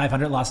S&P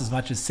 500 lost as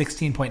much as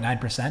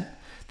 16.9%,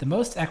 the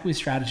most equity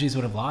strategies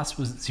would have lost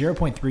was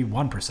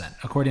 0.31%,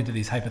 according to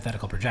these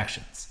hypothetical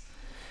projections.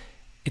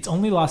 It's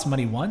only lost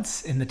money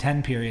once in the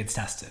 10 periods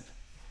tested.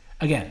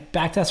 Again,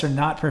 backtests are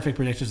not perfect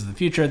predictors of the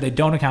future. They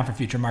don't account for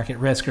future market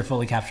risk or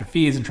fully capture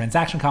fees and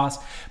transaction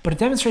costs, but it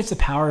demonstrates the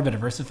power of a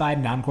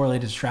diversified,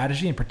 non-correlated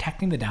strategy in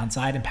protecting the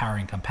downside and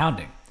powering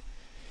compounding.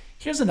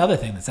 Here's another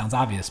thing that sounds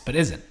obvious, but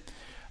isn't.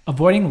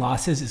 Avoiding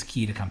losses is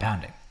key to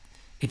compounding.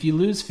 If you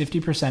lose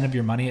 50% of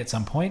your money at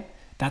some point,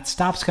 that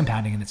stops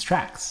compounding in its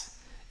tracks.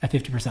 A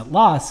 50%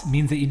 loss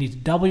means that you need to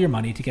double your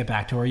money to get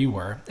back to where you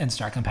were and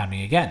start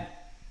compounding again.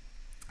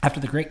 After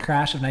the great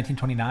crash of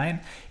 1929,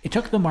 it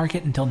took the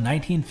market until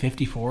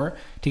 1954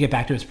 to get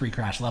back to its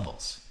pre-crash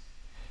levels.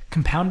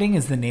 Compounding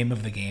is the name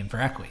of the game for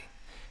Equi.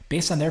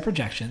 Based on their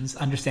projections,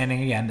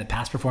 understanding again that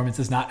past performance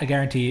is not a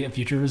guarantee of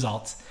future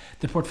results,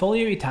 the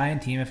portfolio Itai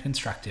and team have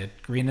constructed,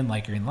 green and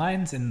light green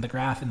lines in the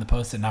graph in the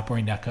post at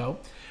notboring.co,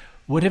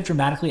 would have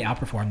dramatically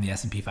outperformed the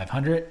S&P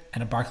 500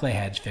 and a Barclay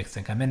Hedge fixed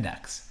income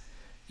index.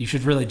 You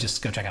should really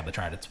just go check out the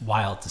chart. It's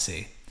wild to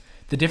see.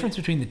 The difference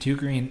between the two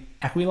green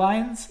Equi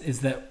lines is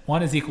that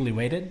one is equally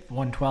weighted,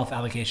 1/12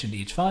 allocation to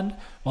each fund,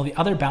 while the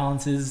other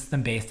balances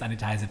them based on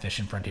Itai's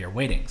efficient frontier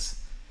weightings.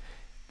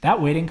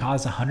 That weighting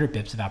caused 100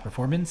 bips of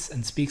outperformance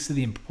and speaks to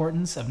the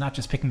importance of not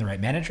just picking the right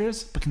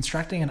managers, but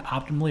constructing an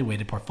optimally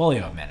weighted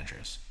portfolio of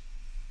managers.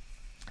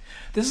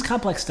 This is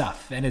complex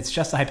stuff, and it's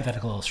just a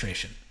hypothetical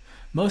illustration.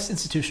 Most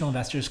institutional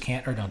investors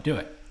can't or don't do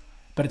it,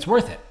 but it's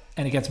worth it,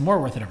 and it gets more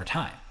worth it over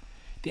time.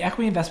 The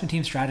Equi investment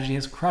team strategy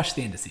has crushed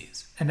the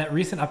indices, and that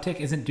recent uptick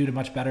isn't due to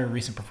much better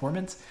recent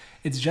performance.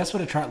 It's just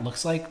what a chart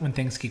looks like when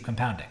things keep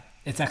compounding.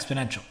 It's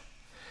exponential.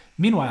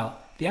 Meanwhile,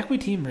 the Equi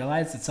team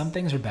realized that some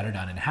things are better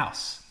done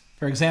in-house.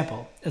 For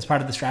example, as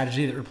part of the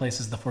strategy that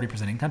replaces the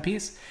 40% income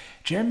piece,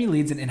 Jeremy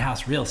leads an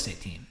in-house real estate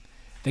team.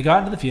 They go out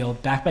into the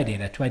field, backed by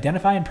data, to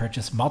identify and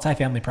purchase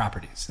multifamily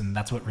properties, and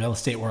that's what real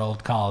estate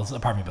world calls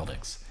apartment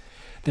buildings.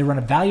 They run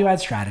a value-add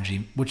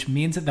strategy, which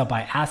means that they'll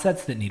buy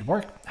assets that need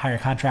work, hire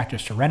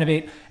contractors to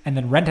renovate, and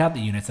then rent out the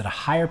units at a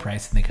higher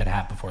price than they could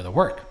have before the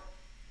work.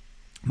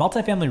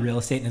 Multifamily real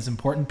estate is an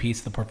important piece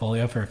of the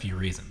portfolio for a few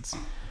reasons.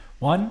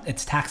 One,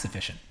 it's tax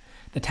efficient.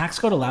 The tax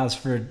code allows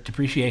for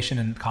depreciation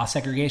and cost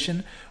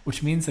segregation,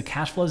 which means the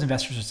cash flows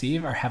investors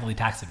receive are heavily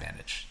tax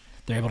advantaged.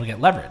 They're able to get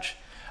leverage.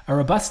 A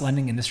robust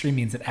lending industry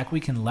means that Equi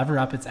can lever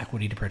up its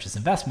equity to purchase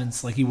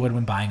investments like you would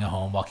when buying a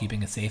home while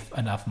keeping a safe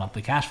enough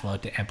monthly cash flow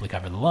to amply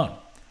cover the loan.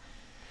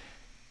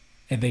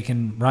 And they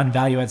can run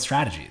value-add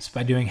strategies.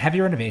 By doing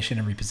heavy renovation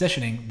and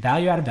repositioning,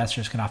 value-add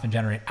investors can often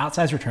generate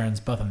outsized returns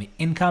both on the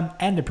income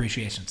and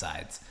depreciation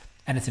sides.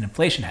 And it's an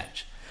inflation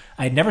hedge.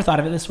 I had never thought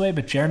of it this way,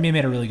 but Jeremy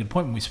made a really good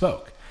point when we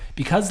spoke.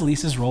 Because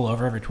leases roll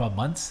over every 12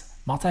 months,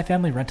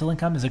 multifamily rental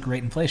income is a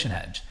great inflation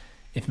hedge.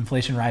 If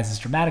inflation rises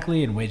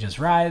dramatically and wages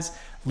rise,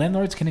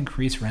 landlords can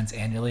increase rents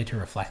annually to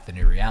reflect the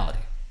new reality.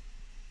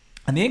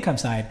 On the income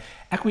side,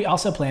 Equi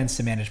also plans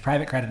to manage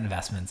private credit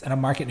investments and a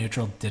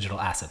market-neutral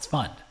digital assets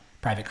fund.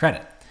 Private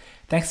credit.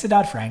 Thanks to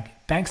Dodd-Frank,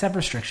 banks have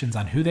restrictions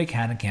on who they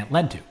can and can't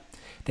lend to.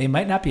 They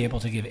might not be able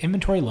to give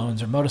inventory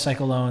loans or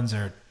motorcycle loans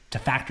or to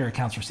factor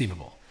accounts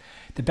receivable.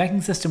 The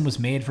banking system was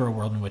made for a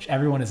world in which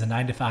everyone is a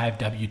 9-to-5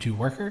 W-2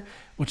 worker,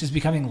 which is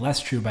becoming less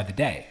true by the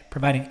day,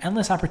 providing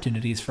endless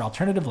opportunities for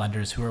alternative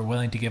lenders who are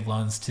willing to give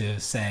loans to,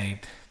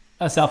 say,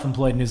 a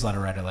self-employed newsletter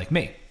writer like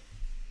me.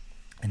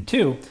 And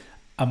two,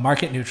 a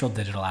market-neutral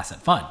digital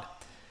asset fund.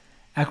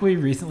 Equi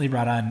recently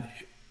brought on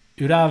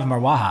Udav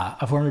Marwaha,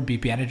 a former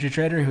BP energy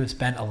trader who has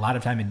spent a lot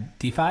of time in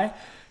DeFi,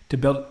 to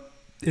build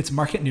its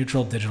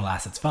market-neutral digital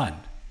assets fund.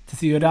 To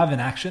see Udav in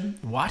action,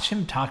 watch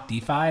him talk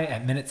DeFi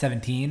at minute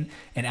 17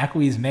 in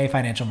Equi's May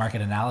financial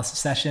market analysis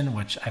session,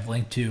 which I've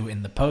linked to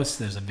in the post.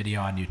 There's a video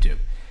on YouTube.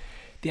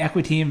 The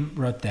Equi team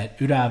wrote that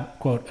Udav,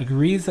 quote,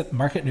 agrees that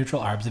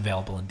market-neutral ARBs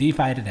available in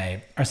DeFi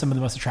today are some of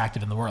the most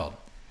attractive in the world.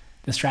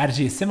 The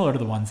strategy is similar to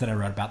the ones that I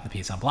wrote about in the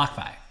piece on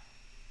BlockFi.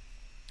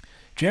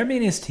 Jeremy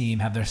and his team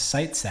have their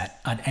sights set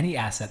on any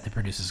asset that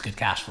produces good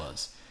cash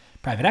flows.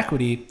 Private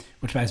equity,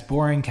 which buys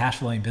boring cash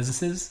flowing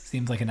businesses,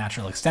 seems like a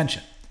natural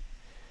extension.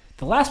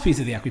 The last piece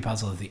of the Equi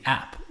puzzle is the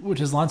app, which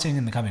is launching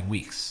in the coming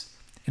weeks.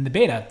 In the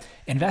beta,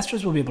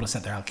 investors will be able to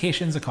set their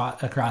allocations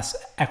across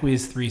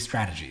Equi's three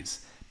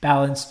strategies: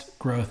 balanced,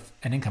 growth,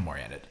 and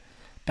income-oriented.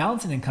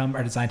 Balance and income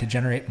are designed to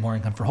generate more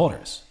income for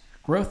holders.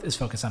 Growth is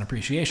focused on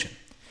appreciation.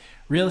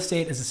 Real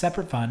estate is a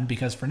separate fund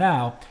because for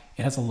now,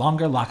 it has a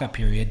longer lockup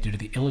period due to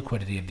the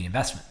illiquidity of the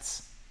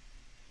investments.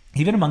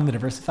 Even among the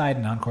diversified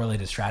and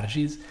non-correlated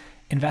strategies,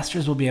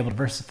 investors will be able to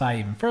diversify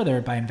even further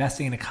by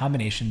investing in a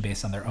combination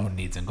based on their own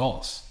needs and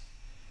goals.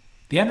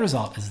 The end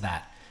result is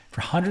that,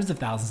 for hundreds of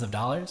thousands of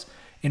dollars,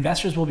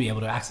 investors will be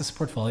able to access a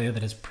portfolio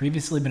that has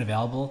previously been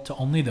available to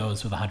only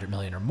those with $100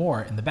 million or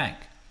more in the bank.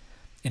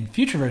 In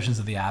future versions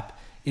of the app,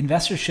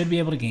 investors should be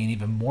able to gain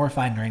even more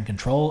fine-grained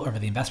control over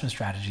the investment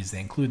strategies they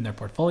include in their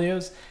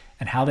portfolios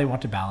and how they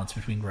want to balance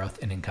between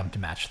growth and income to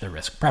match their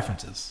risk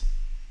preferences.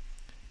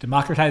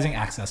 Democratizing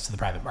access to the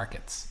private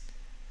markets.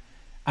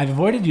 I've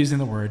avoided using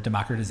the word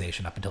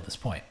democratization up until this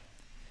point.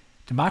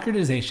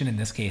 Democratization in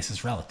this case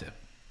is relative.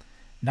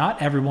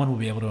 Not everyone will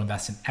be able to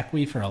invest in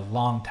Equi for a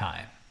long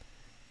time.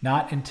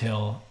 Not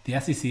until the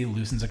SEC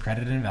loosens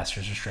accredited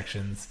investors'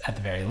 restrictions at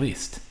the very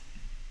least.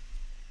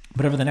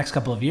 But over the next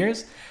couple of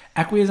years,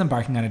 Equi is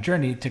embarking on a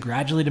journey to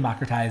gradually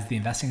democratize the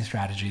investing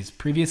strategies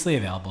previously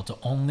available to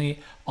only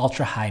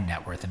ultra-high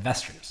net worth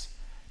investors.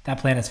 That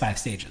plan has 5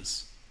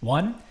 stages.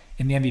 1,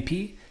 in the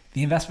MVP,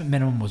 the investment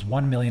minimum was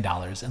 $1 million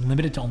and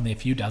limited to only a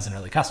few dozen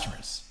early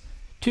customers.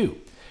 2,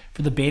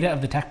 for the beta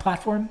of the tech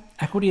platform,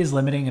 Equity is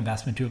limiting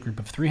investment to a group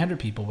of 300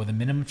 people with a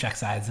minimum check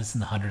size that's in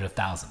the hundreds of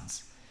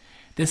thousands.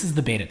 This is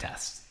the beta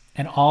test,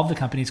 and all of the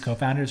company's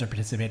co-founders are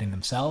participating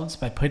themselves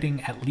by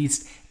putting at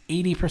least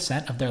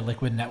 80% of their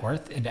liquid net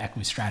worth into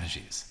Equi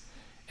strategies.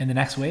 In the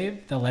next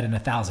wave, they'll let in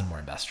 1,000 more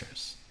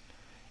investors.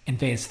 In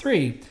phase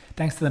 3,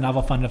 thanks to the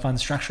novel fund-to-fund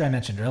structure I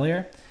mentioned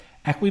earlier,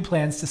 Equi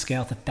plans to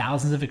scale to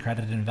thousands of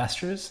accredited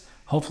investors,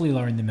 hopefully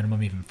lowering the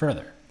minimum even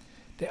further.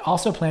 They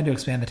also plan to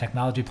expand the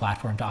technology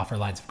platform to offer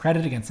lines of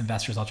credit against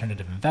investors'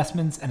 alternative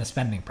investments and a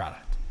spending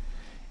product.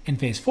 In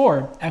phase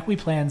 4, Equi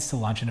plans to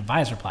launch an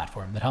advisor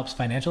platform that helps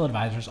financial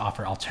advisors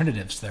offer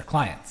alternatives to their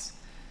clients.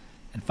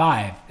 And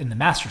 5, in the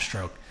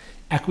masterstroke,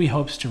 Equi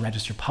hopes to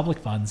register public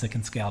funds that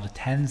can scale to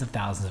tens of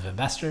thousands of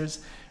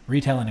investors,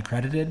 retail and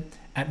accredited,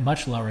 at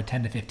much lower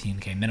 10 to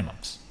 15K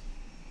minimums.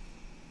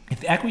 If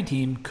the Equi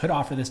team could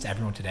offer this to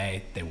everyone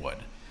today, they would.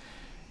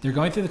 They're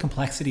going through the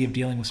complexity of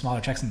dealing with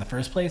smaller checks in the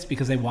first place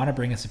because they want to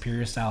bring a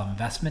superior style of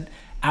investment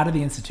out of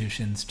the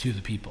institutions to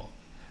the people.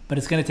 But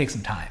it's going to take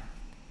some time.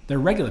 There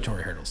are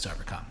regulatory hurdles to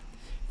overcome.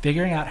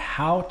 Figuring out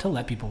how to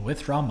let people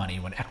withdraw money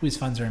when Equi's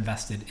funds are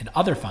invested in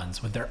other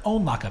funds with their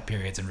own lockup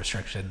periods and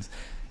restrictions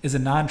is a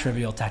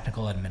non-trivial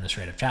technical and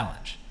administrative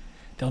challenge.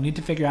 They'll need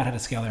to figure out how to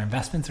scale their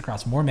investments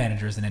across more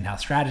managers and in-house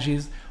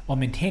strategies while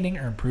maintaining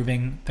or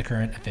improving the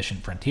current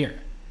efficient frontier.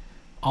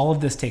 All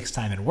of this takes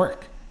time and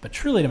work, but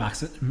truly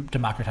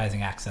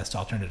democratizing access to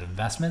alternative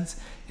investments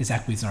is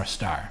Equi's North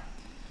Star.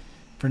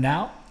 For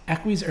now,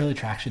 Equi's early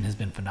traction has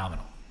been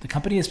phenomenal. The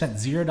company has spent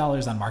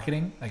 $0 on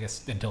marketing, I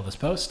guess until this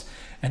post,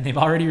 and they've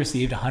already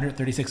received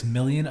 $136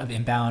 million of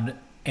inbound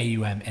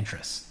AUM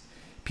interest.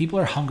 People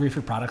are hungry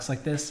for products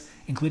like this,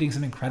 including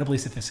some incredibly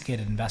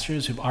sophisticated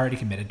investors who've already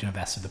committed to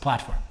invest in the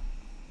platform.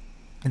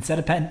 Instead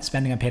of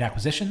spending on paid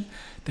acquisition,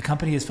 the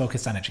company is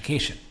focused on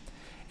education.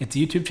 Its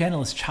YouTube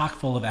channel is chock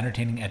full of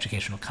entertaining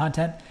educational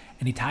content,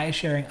 and Itai is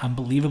sharing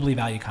unbelievably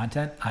valuable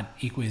content on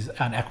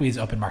Equi's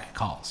open market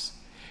calls.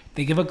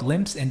 They give a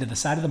glimpse into the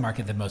side of the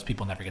market that most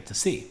people never get to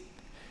see.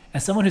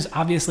 As someone who's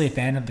obviously a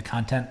fan of the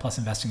content plus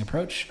investing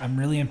approach, I'm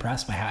really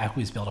impressed by how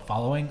Equi's built a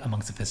following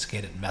among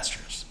sophisticated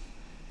investors.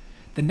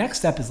 The next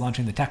step is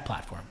launching the tech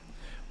platform,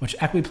 which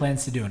Equi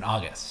plans to do in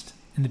August.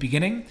 In the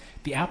beginning,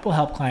 the app will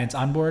help clients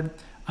onboard,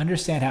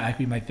 understand how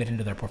Equi might fit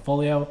into their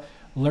portfolio,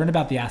 learn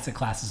about the asset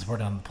classes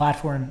supported on the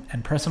platform,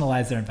 and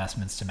personalize their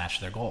investments to match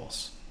their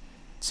goals.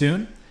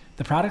 Soon,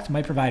 the product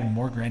might provide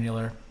more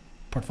granular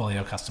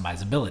portfolio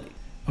customizability.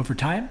 Over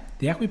time,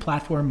 the Equi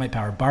platform might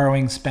power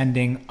borrowing,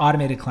 spending,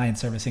 automated client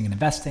servicing and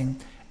investing,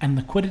 and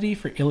liquidity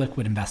for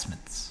illiquid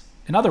investments.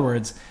 In other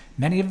words,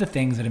 many of the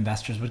things that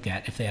investors would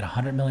get if they had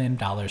 $100 million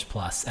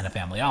plus and a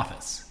family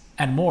office,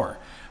 and more,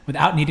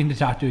 without needing to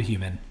talk to a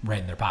human right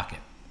in their pocket.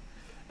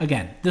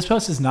 Again, this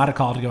post is not a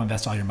call to go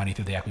invest all your money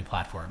through the Equi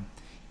platform.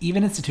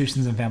 Even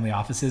institutions and family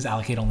offices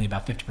allocate only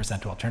about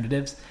 50% to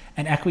alternatives,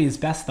 and Equi is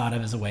best thought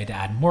of as a way to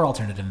add more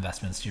alternative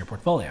investments to your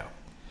portfolio.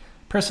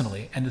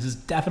 Personally, and this is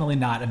definitely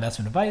not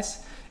investment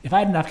advice, if I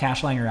had enough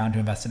cash lying around to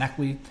invest in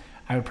Equi,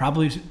 I would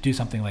probably do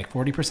something like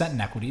 40% in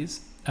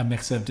equities, a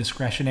mix of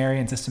discretionary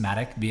and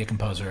systematic via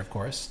Composer, of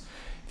course,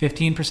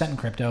 15% in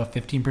crypto,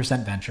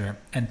 15% venture,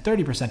 and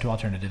 30% to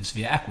alternatives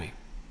via Equi.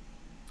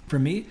 For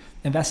me,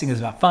 investing is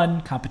about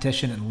fun,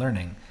 competition, and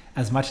learning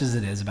as much as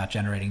it is about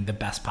generating the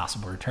best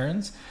possible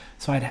returns.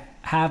 So I'd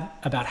have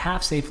about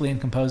half safely in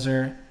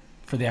Composer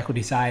for the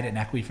equity side and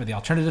Equi for the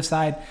alternative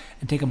side,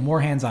 and take a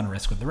more hands-on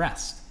risk with the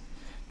rest.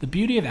 The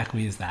beauty of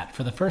Equi is that,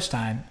 for the first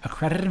time,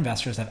 accredited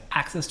investors have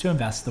access to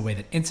invest the way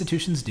that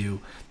institutions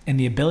do and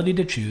the ability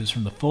to choose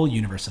from the full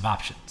universe of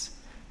options.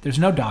 There's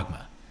no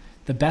dogma.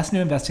 The best new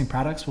investing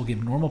products will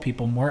give normal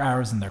people more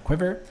arrows in their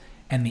quiver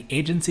and the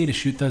agency to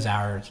shoot those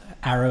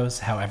arrows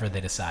however they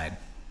decide.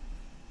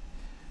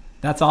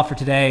 That's all for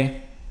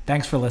today.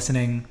 Thanks for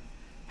listening.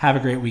 Have a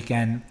great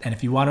weekend. And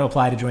if you want to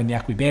apply to join the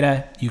Equi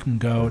Beta, you can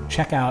go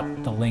check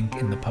out the link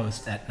in the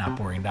post at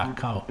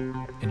notboring.co.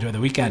 Enjoy the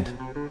weekend.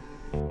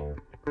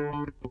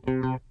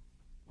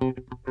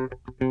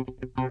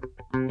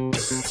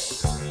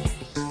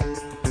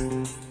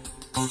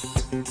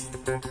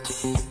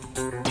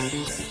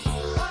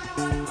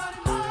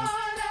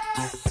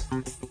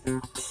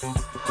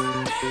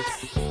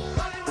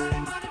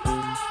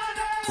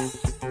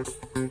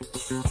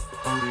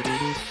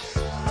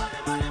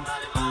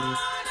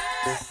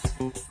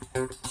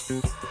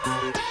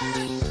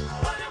 Money.